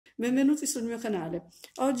Benvenuti sul mio canale.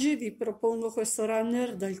 Oggi vi propongo questo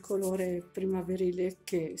runner dal colore primaverile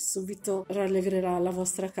che subito rallegrerà la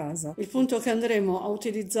vostra casa. Il punto che andremo a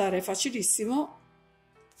utilizzare è facilissimo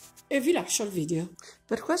e vi lascio al video.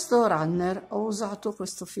 Per questo runner ho usato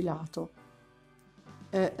questo filato.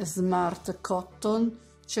 È Smart Cotton,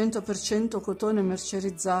 100% cotone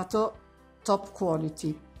mercerizzato, top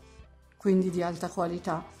quality, quindi di alta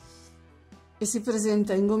qualità. E si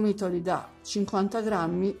presenta in gomitoli da 50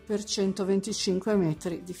 grammi per 125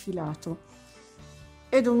 metri di filato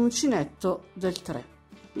ed un uncinetto del 3.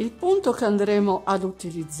 Il punto che andremo ad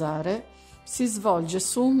utilizzare si svolge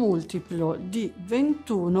su un multiplo di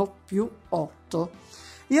 21 più 8.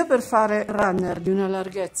 Io per fare runner di una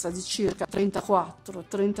larghezza di circa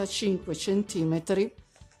 34-35 cm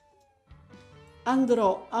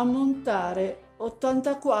andrò a montare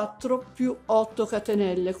 84 più 8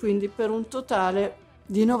 catenelle, quindi per un totale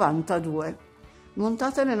di 92.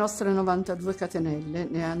 Montate le nostre 92 catenelle,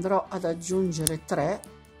 ne andrò ad aggiungere 3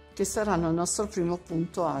 che saranno il nostro primo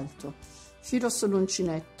punto alto. Filo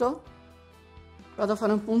sull'uncinetto, vado a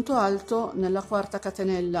fare un punto alto nella quarta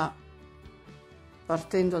catenella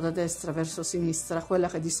partendo da destra verso sinistra, quella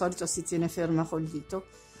che di solito si tiene ferma col dito,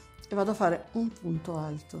 e vado a fare un punto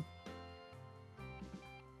alto.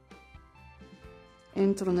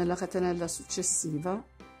 Entro nella catenella successiva,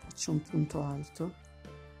 faccio un punto alto,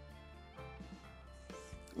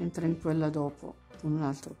 entro in quella dopo con un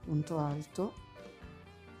altro punto alto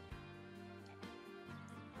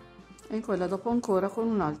e in quella dopo ancora con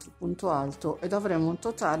un altro punto alto, ed avremo un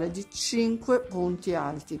totale di 5 punti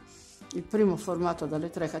alti, il primo formato dalle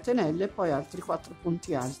 3 catenelle, poi altri 4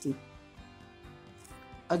 punti alti.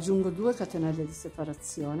 Aggiungo 2 catenelle di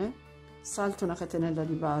separazione, salto una catenella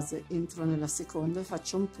di base, entro nella seconda e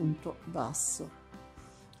faccio un punto basso,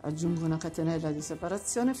 aggiungo una catenella di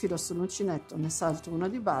separazione, filo sull'uncinetto, ne salto una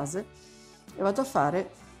di base e vado a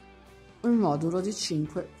fare un modulo di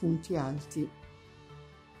 5 punti alti,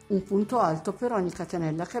 un punto alto per ogni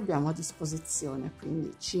catenella che abbiamo a disposizione,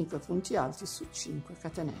 quindi 5 punti alti su 5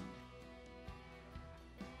 catenelle.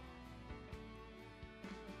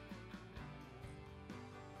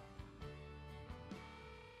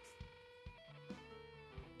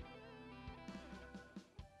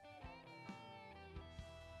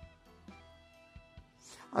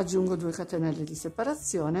 Aggiungo 2 catenelle di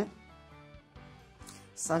separazione,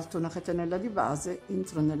 salto una catenella di base,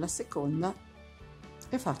 entro nella seconda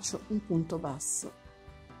e faccio un punto basso,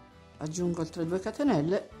 aggiungo altre 2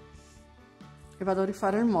 catenelle e vado a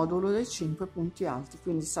rifare il modulo dei 5 punti alti,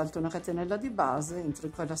 quindi salto una catenella di base, entro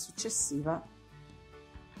in quella successiva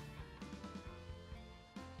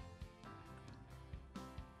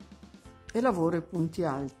e lavoro i punti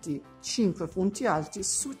alti, 5 punti alti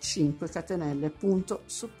su 5 catenelle, punto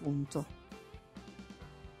su punto.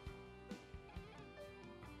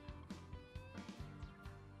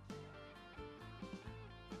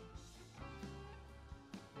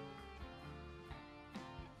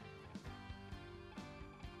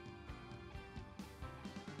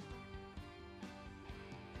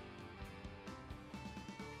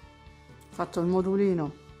 Fatto il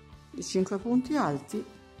modulino di 5 punti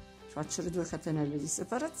alti, faccio le 2 catenelle di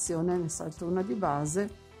separazione, ne salto una di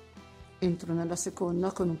base, entro nella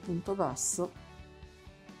seconda con un punto basso,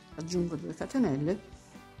 aggiungo 2 catenelle,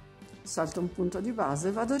 salto un punto di base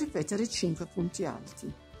e vado a ripetere i 5 punti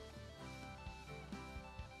alti.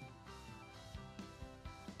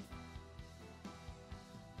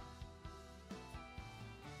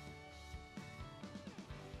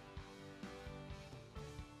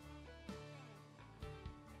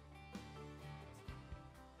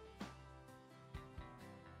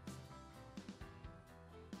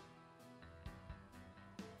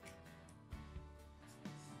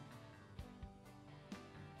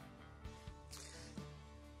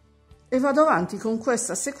 E vado avanti con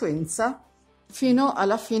questa sequenza fino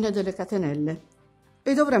alla fine delle catenelle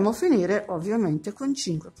e dovremo finire ovviamente con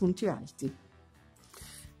 5 punti alti.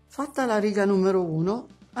 Fatta la riga numero 1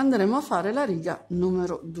 andremo a fare la riga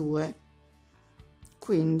numero 2,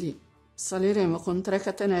 quindi saliremo con 3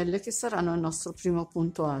 catenelle che saranno il nostro primo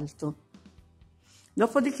punto alto,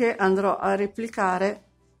 dopodiché andrò a replicare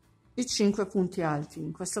i 5 punti alti,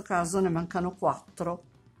 in questo caso ne mancano 4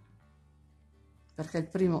 perché il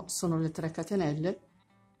primo sono le 3 catenelle,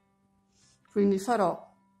 quindi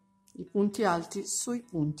farò i punti alti sui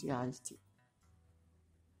punti alti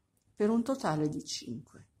per un totale di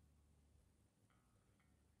 5.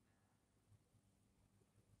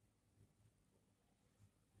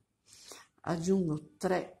 Aggiungo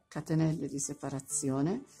 3 catenelle di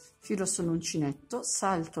separazione, filo sull'uncinetto,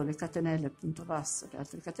 salto le catenelle, punto basso, le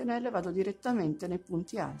altre catenelle, vado direttamente nei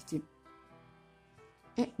punti alti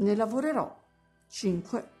e ne lavorerò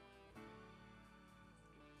 5,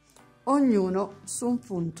 ognuno su un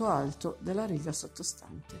punto alto della riga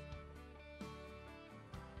sottostante.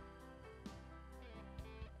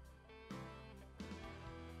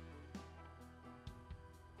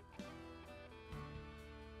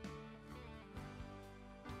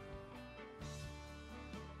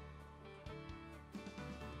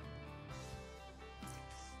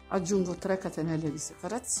 Aggiungo 3 catenelle di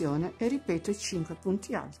separazione e ripeto i 5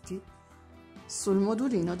 punti alti sul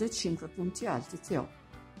modulino dei 5 punti alti che ho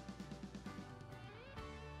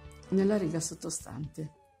nella riga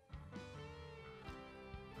sottostante.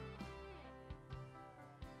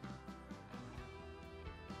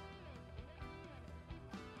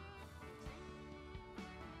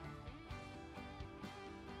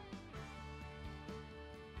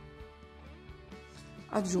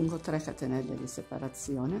 Aggiungo 3 catenelle di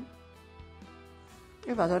separazione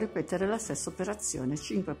e vado a ripetere la stessa operazione,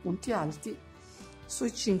 5 punti alti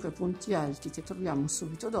sui 5 punti alti che troviamo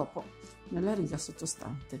subito dopo nella riga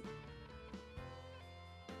sottostante.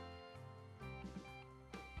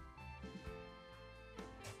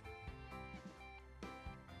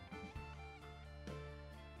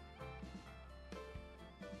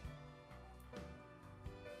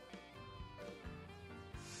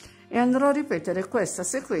 E andrò a ripetere questa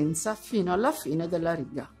sequenza fino alla fine della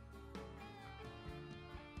riga.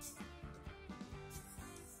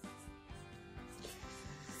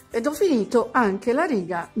 Ed ho finito anche la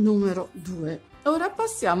riga numero 2. Ora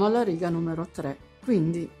passiamo alla riga numero 3.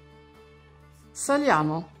 Quindi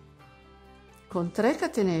saliamo con 3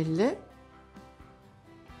 catenelle,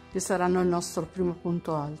 che saranno il nostro primo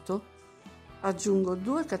punto alto, aggiungo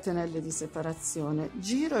 2 catenelle di separazione,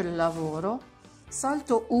 giro il lavoro,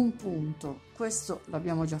 salto un punto, questo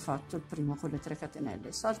l'abbiamo già fatto il primo con le 3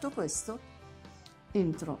 catenelle, salto questo,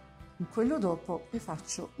 entro in quello dopo e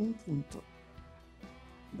faccio un punto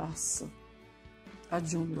basso,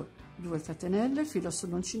 aggiungo 2 catenelle, filo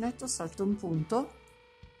sull'uncinetto, salto un punto,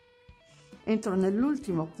 entro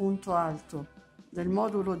nell'ultimo punto alto del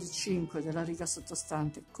modulo di 5 della riga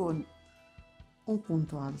sottostante con un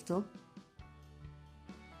punto alto.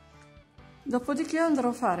 Dopodiché andrò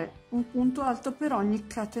a fare un punto alto per ogni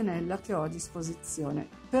catenella che ho a disposizione,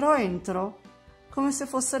 però entro come se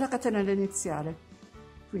fosse la catenella iniziale,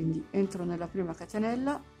 quindi entro nella prima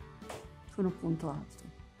catenella con un punto alto,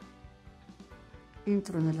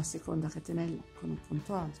 entro nella seconda catenella con un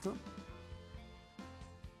punto alto,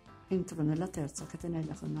 entro nella terza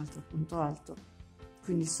catenella con un altro punto alto,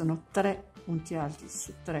 quindi sono 3 punti alti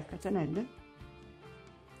su 3 catenelle,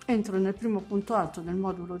 entro nel primo punto alto del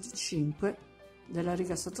modulo di 5 della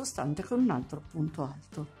riga sottostante con un altro punto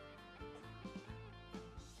alto.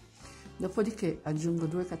 Dopodiché aggiungo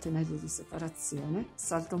 2 catenelle di separazione,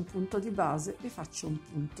 salto un punto di base e faccio un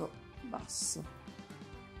punto basso.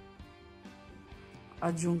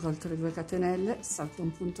 Aggiungo altre 2 catenelle, salto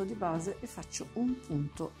un punto di base e faccio un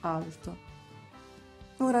punto alto.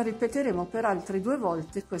 Ora ripeteremo per altre 2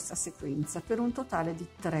 volte questa sequenza per un totale di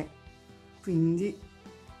 3, quindi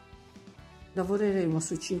lavoreremo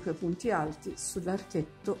sui 5 punti alti,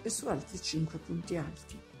 sull'archetto e su altri 5 punti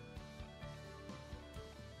alti.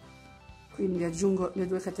 Quindi aggiungo le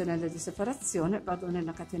 2 catenelle di separazione, vado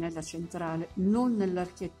nella catenella centrale, non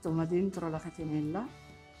nell'archetto ma dentro la catenella,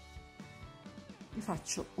 e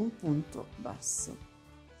faccio un punto basso.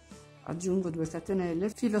 Aggiungo 2 catenelle,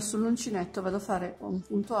 filo sull'uncinetto, vado a fare un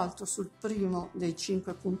punto alto sul primo dei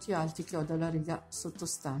 5 punti alti che ho dalla riga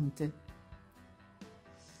sottostante.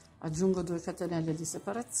 Aggiungo 2 catenelle di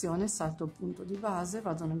separazione, salto un punto di base,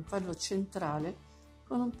 vado nel quello centrale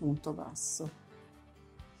con un punto basso.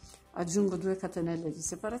 Aggiungo 2 catenelle di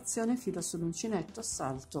separazione, filo sull'uncinetto,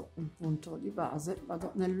 salto un punto di base,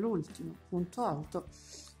 vado nell'ultimo punto alto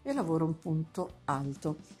e lavoro un punto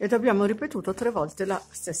alto. Ed abbiamo ripetuto 3 volte la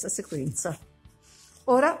stessa sequenza.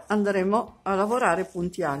 Ora andremo a lavorare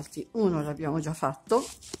punti alti. Uno l'abbiamo già fatto,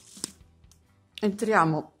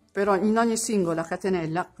 entriamo però in ogni singola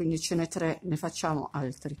catenella, quindi ce n'è 3, ne facciamo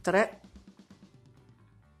altri 3,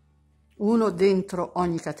 uno dentro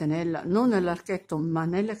ogni catenella, non nell'archetto ma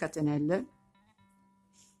nelle catenelle,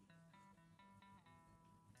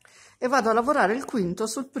 e vado a lavorare il quinto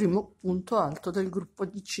sul primo punto alto del gruppo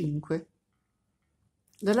di 5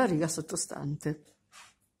 della riga sottostante.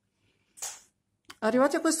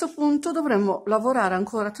 Arrivati a questo punto dovremo lavorare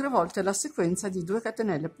ancora 3 volte la sequenza di 2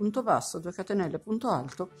 catenelle punto basso, 2 catenelle punto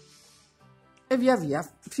alto e via via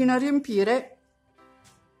fino a riempire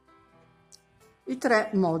i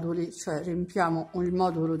 3 moduli, cioè riempiamo il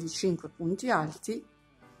modulo di 5 punti alti,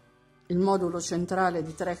 il modulo centrale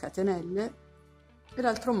di 3 catenelle e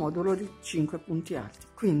l'altro modulo di 5 punti alti.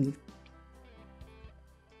 Quindi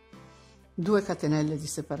 2 catenelle di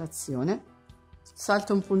separazione,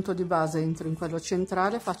 salto un punto di base, entro in quello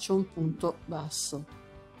centrale, faccio un punto basso,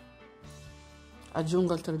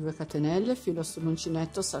 aggiungo altre 2 catenelle, filo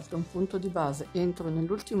sull'uncinetto, salto un punto di base, entro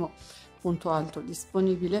nell'ultimo punto alto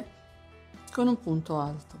disponibile con un punto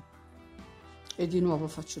alto e di nuovo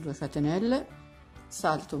faccio 2 catenelle,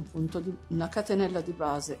 salto una catenella di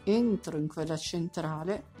base, entro in quella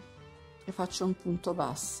centrale e faccio un punto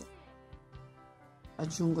basso,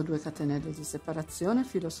 aggiungo 2 catenelle di separazione,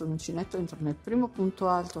 filo sull'uncinetto, entro nel primo punto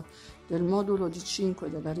alto del modulo di 5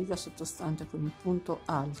 della riga sottostante con il punto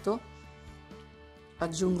alto,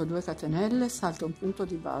 aggiungo 2 catenelle, salto un punto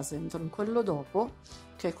di base, entro in quello dopo,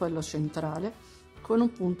 che è quello centrale, con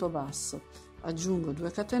un punto basso, aggiungo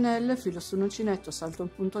 2 catenelle, filo sull'uncinetto, salto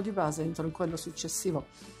un punto di base, entro in quello successivo,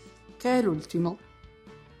 che è l'ultimo,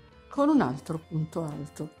 con un altro punto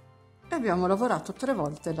alto. E abbiamo lavorato 3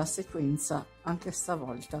 volte la sequenza anche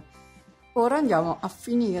stavolta. Ora andiamo a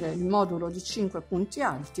finire il modulo di 5 punti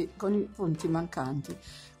alti con i punti mancanti.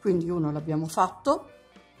 Quindi uno l'abbiamo fatto,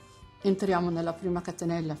 entriamo nella prima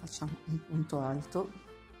catenella, facciamo un punto alto,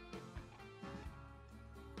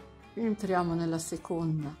 entriamo nella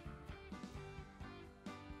seconda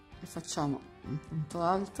e facciamo un punto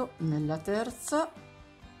alto, nella terza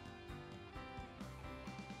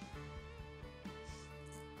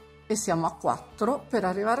e siamo a 4. Per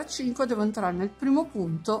arrivare a 5 devo entrare nel primo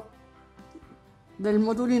punto del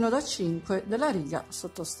modulino da 5 della riga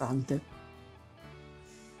sottostante.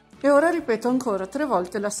 E ora ripeto ancora 3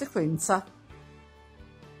 volte la sequenza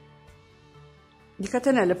di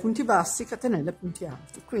catenelle punti bassi, catenelle punti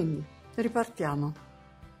alti. Quindi ripartiamo: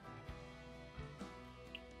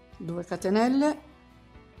 2 catenelle,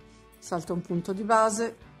 salto un punto di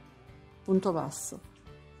base, punto basso,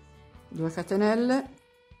 2 catenelle,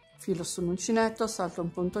 filo sull'uncinetto, salto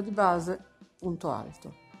un punto di base, punto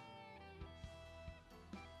alto,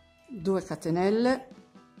 2 catenelle,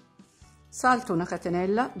 salto una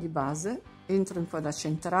catenella di base, entro in quella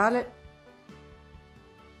centrale,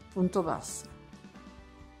 punto basso,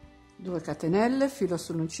 2 catenelle, filo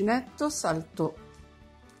sull'uncinetto, salto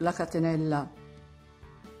la catenella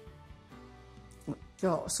che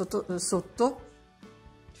ho sotto,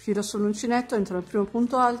 filo sull'uncinetto, entro nel primo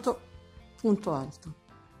punto alto,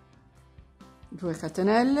 2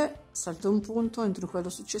 catenelle, salto un punto, entro in quello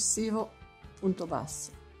successivo, punto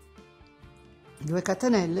basso, 2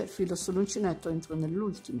 catenelle, filo sull'uncinetto, entro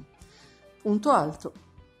nell'ultimo, punto alto,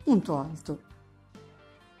 punto alto.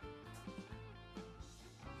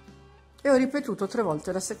 E ho ripetuto 3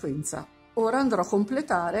 volte la sequenza. Ora andrò a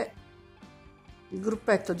completare il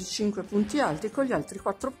gruppetto di 5 punti alti con gli altri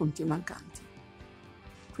 4 punti mancanti.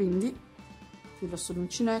 Quindi filo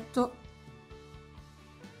sull'uncinetto,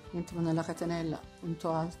 entro nella catenella,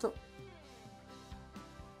 punto alto,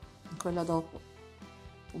 in quella dopo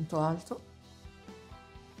punto alto,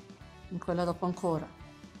 in quella dopo ancora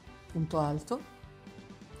punto alto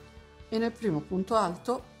e nel primo punto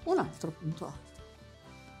alto un altro punto alto.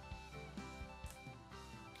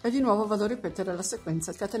 E di nuovo vado a ripetere la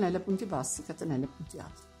sequenza catenelle punti bassi, catenelle punti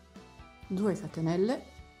alti, 2 catenelle,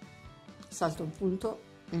 salto un punto,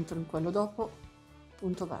 entro in quello dopo,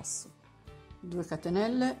 punto basso, 2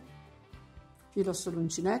 catenelle, filo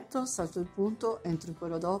sull'uncinetto, salto il punto, entro in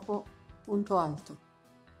quello dopo, punto alto,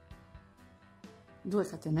 2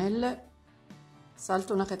 catenelle,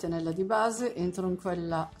 salto una catenella di base, entro in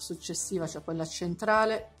quella successiva, cioè quella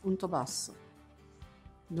centrale, punto basso,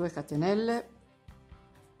 2 catenelle,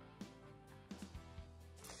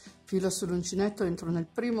 filo sull'uncinetto, entro nel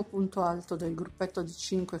primo punto alto del gruppetto di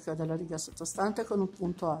 5 che ho della riga sottostante con un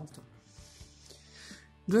punto alto,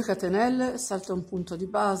 2 catenelle, salto un punto di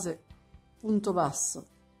base, punto basso,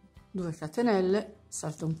 2 catenelle,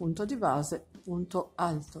 salto un punto di base, punto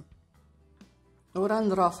alto. Ora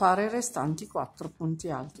andrò a fare i restanti 4 punti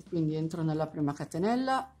alti, quindi entro nella prima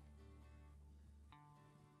catenella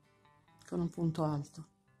con un punto alto,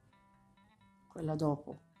 quella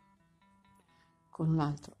dopo con un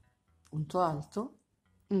altro punto alto,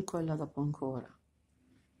 in quella dopo ancora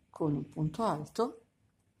con un punto alto,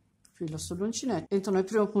 filo sull'uncinetto, entro nel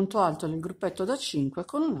primo punto alto nel gruppetto da 5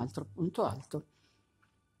 con un altro punto alto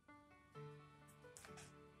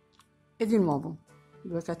e di nuovo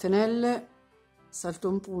 2 catenelle, salto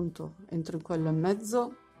un punto, entro in quello in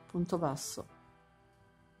mezzo, punto basso,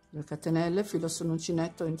 2 catenelle, filo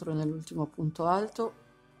sull'uncinetto, entro nell'ultimo punto alto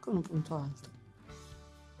con un punto alto,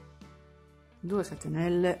 2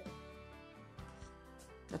 catenelle,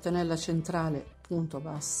 catenella centrale, punto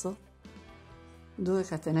basso, 2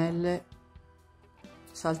 catenelle,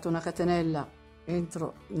 salto una catenella,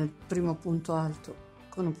 entro nel primo punto alto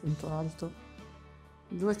con un punto alto,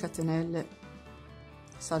 2 catenelle,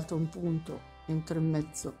 salto un punto, entro in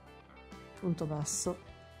mezzo, punto basso,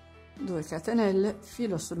 2 catenelle,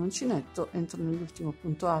 filo sull'uncinetto, entro nell'ultimo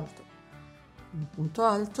punto alto, un punto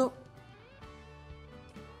alto,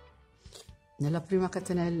 nella prima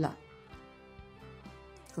catenella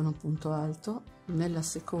con un punto alto, nella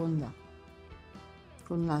seconda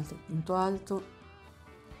con un altro punto alto,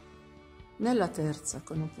 nella terza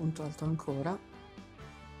con un punto alto ancora,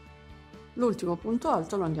 l'ultimo punto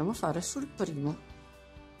alto lo andiamo a fare sul primo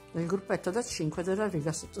del gruppetto da 5 della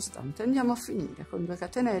riga sottostante. Andiamo a finire con 2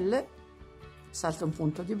 catenelle, salto un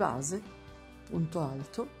punto di base, punto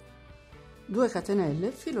alto, 2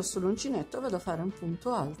 catenelle, filo sull'uncinetto, vado a fare un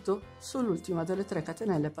punto alto sull'ultima delle 3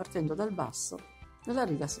 catenelle partendo dal basso della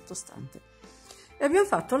riga sottostante, e abbiamo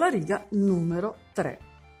fatto la riga numero 3.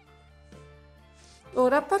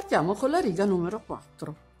 Ora partiamo con la riga numero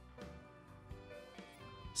 4.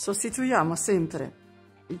 Sostituiamo sempre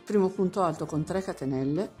il primo punto alto con 3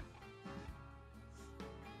 catenelle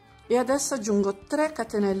e adesso aggiungo 3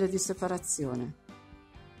 catenelle di separazione,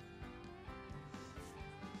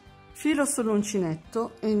 filo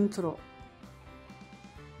sull'uncinetto, entro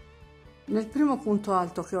nel primo punto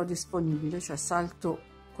alto che ho disponibile, cioè salto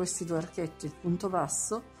questi 2 archetti, il punto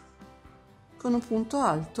basso con un punto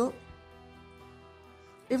alto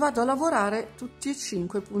e vado a lavorare tutti e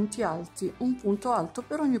 5 punti alti, un punto alto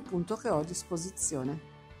per ogni punto che ho a disposizione.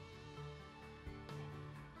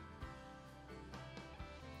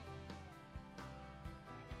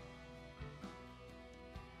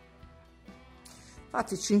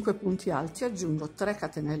 Fatti 5 punti alti, aggiungo 3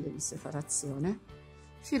 catenelle di separazione,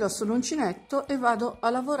 filo sull'uncinetto e vado a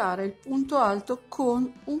lavorare il punto alto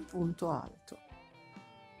con un punto alto.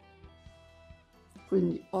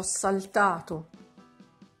 Quindi ho saltato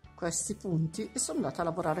questi punti e sono andata a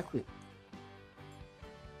lavorare qui.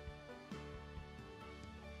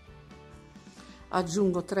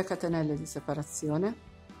 Aggiungo 3 catenelle di separazione,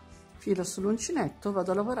 filo sull'uncinetto,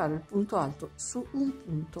 vado a lavorare il punto alto su un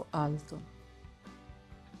punto alto.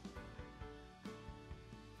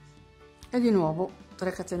 E di nuovo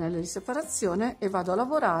 3 catenelle di separazione e vado a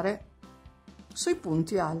lavorare sui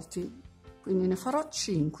punti alti, quindi ne farò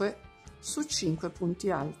 5 su 5 punti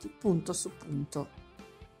alti, punto su punto.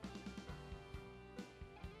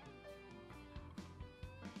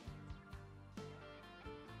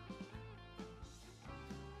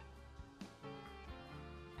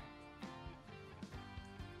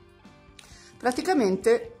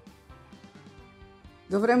 Praticamente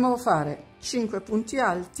dovremmo fare 5 punti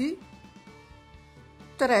alti,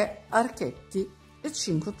 3 archetti e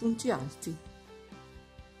 5 punti alti.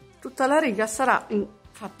 Tutta la riga sarà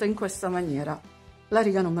fatta in questa maniera, la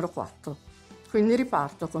riga numero 4. Quindi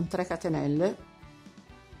riparto con 3 catenelle,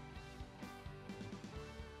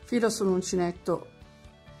 filo sull'uncinetto,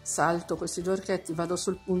 salto questi 2 archetti, vado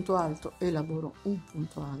sul punto alto e lavoro un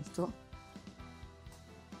punto alto,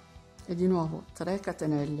 e di nuovo 3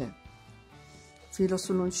 catenelle, filo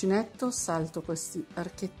sull'uncinetto, salto questi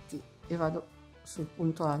archetti e vado sul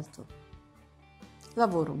punto alto,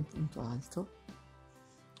 lavoro un punto alto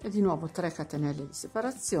e di nuovo 3 catenelle di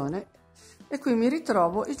separazione, e qui mi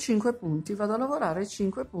ritrovo i 5 punti, vado a lavorare i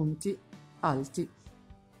 5 punti alti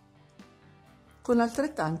con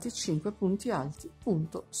altrettanti 5 punti alti,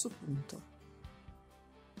 punto su punto.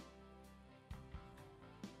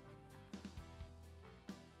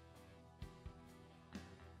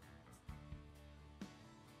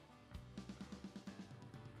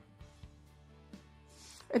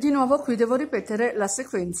 E di nuovo qui devo ripetere la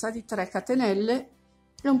sequenza di 3 catenelle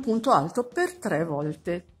e un punto alto per 3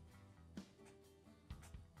 volte.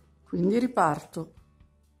 Quindi riparto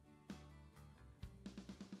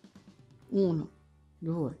 1,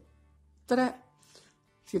 2, 3,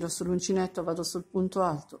 filo sull'uncinetto, vado sul punto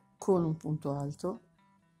alto con un punto alto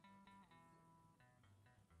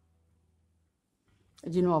e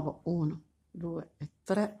di nuovo 1, 2 e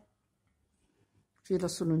 3, filo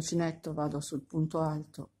sull'uncinetto, vado sul punto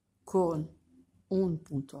alto con un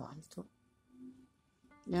punto alto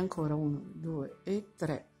e ancora 1, 2 e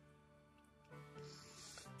 3,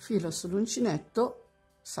 filo sull'uncinetto,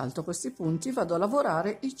 salto questi punti, vado a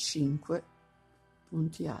lavorare i 5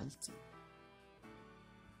 punti alti,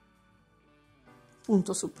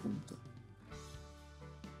 punto su punto.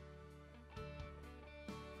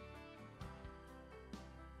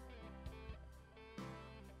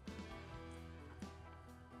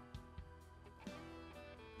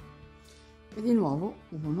 E di nuovo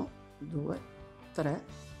 1, 2 3,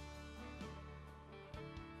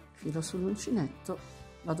 filo sull'uncinetto,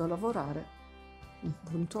 vado a lavorare un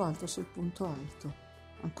punto alto sul punto alto,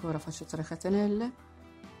 ancora faccio 3 catenelle,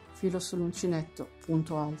 filo sull'uncinetto,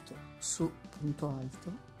 punto alto su punto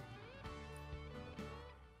alto,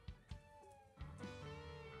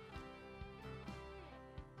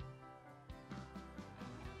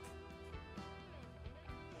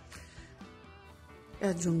 e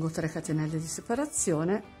aggiungo 3 catenelle di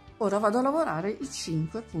separazione. Ora vado a lavorare i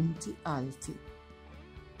 5 punti alti.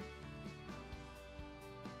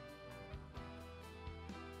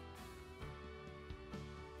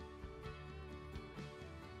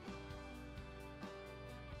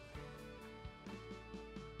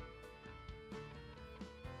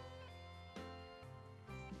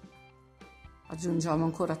 Aggiungiamo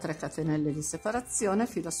ancora 3 catenelle di separazione,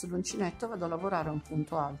 filo sull'uncinetto, vado a lavorare un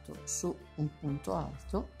punto alto su un punto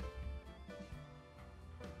alto,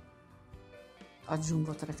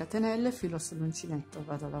 aggiungo 3 catenelle, filo sull'uncinetto,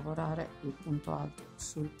 vado a lavorare il punto alto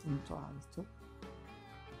sul punto alto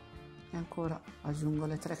e ancora aggiungo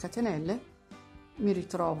le 3 catenelle, mi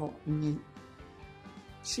ritrovo i miei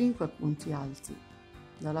 5 punti alti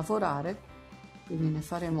da lavorare, quindi ne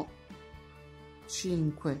faremo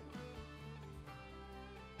 5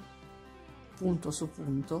 punto su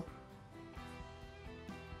punto,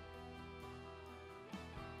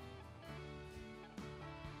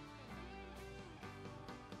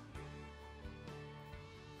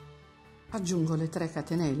 aggiungo le 3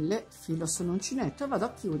 catenelle, filo sull'uncinetto e vado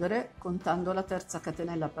a chiudere contando la terza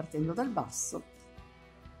catenella partendo dal basso,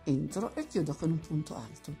 entro e chiudo con un punto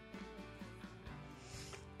alto.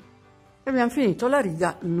 E abbiamo finito la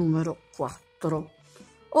riga numero 4.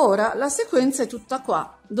 Ora la sequenza è tutta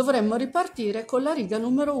qua, dovremmo ripartire con la riga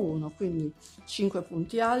numero 1, quindi 5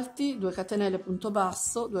 punti alti, 2 catenelle punto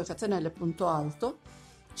basso, 2 catenelle punto alto,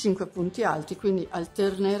 5 punti alti, quindi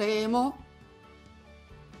alterneremo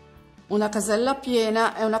una casella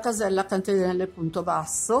piena e una casella a catenelle punto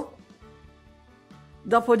basso.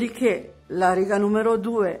 Dopodiché la riga numero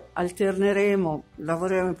 2 alterneremo,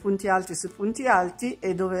 lavoreremo i punti alti sui punti alti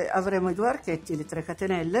e dove avremo i 2 archetti, le 3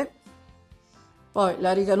 catenelle. Poi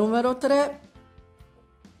la riga numero 3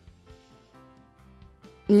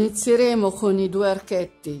 inizieremo con i 2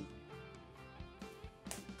 archetti,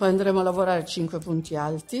 poi andremo a lavorare 5 punti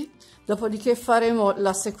alti, dopodiché faremo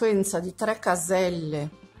la sequenza di 3 caselle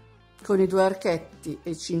con i 2 archetti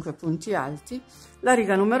e 5 punti alti. La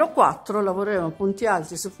riga numero 4 lavoreremo punti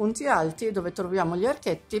alti su punti alti e dove troviamo gli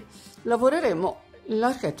archetti lavoreremo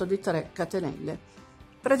l'archetto di 3 catenelle.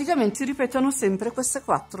 Praticamente si ripetono sempre queste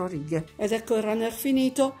 4 righe. Ed ecco il runner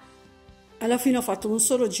finito. Alla fine ho fatto un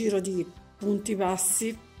solo giro di punti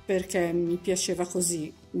bassi perché mi piaceva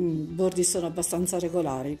così, i bordi sono abbastanza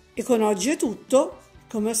regolari. E con oggi è tutto.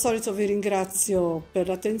 Come al solito vi ringrazio per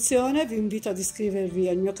l'attenzione, vi invito ad iscrivervi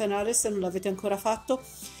al mio canale se non l'avete ancora fatto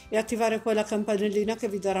e attivare poi la campanellina che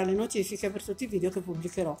vi darà le notifiche per tutti i video che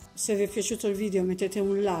pubblicherò. Se vi è piaciuto il video mettete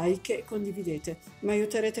un like e condividete, mi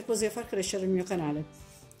aiuterete così a far crescere il mio canale.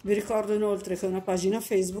 Vi ricordo inoltre che ho una pagina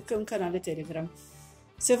Facebook e un canale Telegram.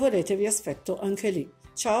 Se volete vi aspetto anche lì.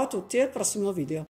 Ciao a tutti e al prossimo video.